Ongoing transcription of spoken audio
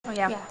Oh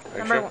yeah. Yeah.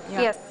 Number one.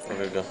 Yeah. Yes.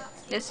 Okay, go.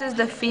 This is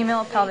the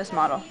female pelvis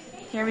model.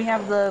 Here we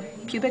have the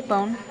pubic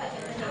bone,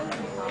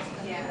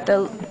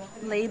 the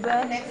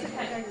labia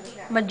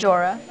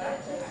majora,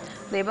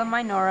 labia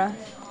minora,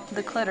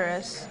 the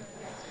clitoris,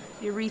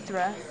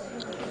 urethra.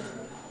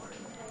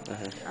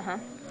 Uh-huh.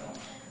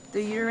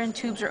 The uterine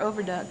tubes or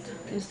oviduct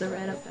is the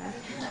red up there.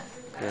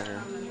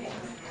 Uh-huh.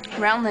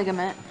 Round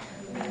ligament.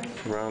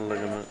 Round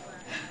ligament.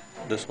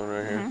 This one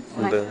right here.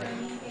 Mhm. And then,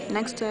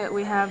 Next to it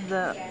we have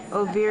the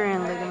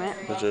ovarian ligament.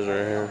 which is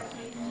right here.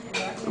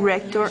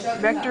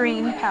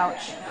 Rectorine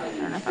pouch. I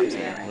don't know if I'm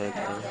saying it right. Right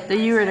there. The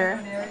ureter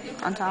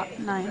on top,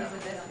 9.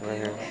 Right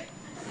here.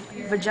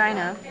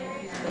 Vagina.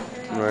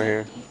 Right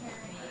here.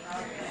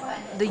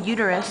 The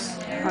uterus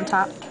on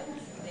top.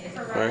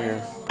 Right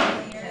here.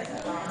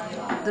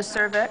 The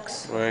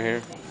cervix. Right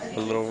here.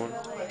 The little one.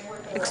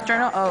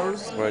 External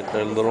O's. Right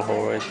there. Little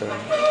hole right there.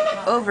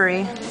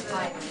 Ovary.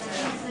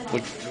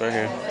 Look, right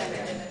here.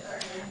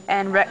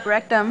 And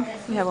rectum.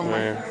 We have one more.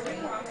 Right here.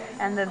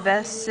 And the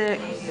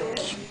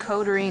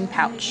vesicularine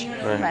pouch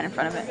Right. right in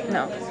front of it.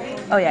 No.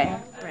 Oh yeah.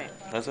 Right.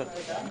 That's it.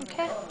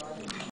 Okay.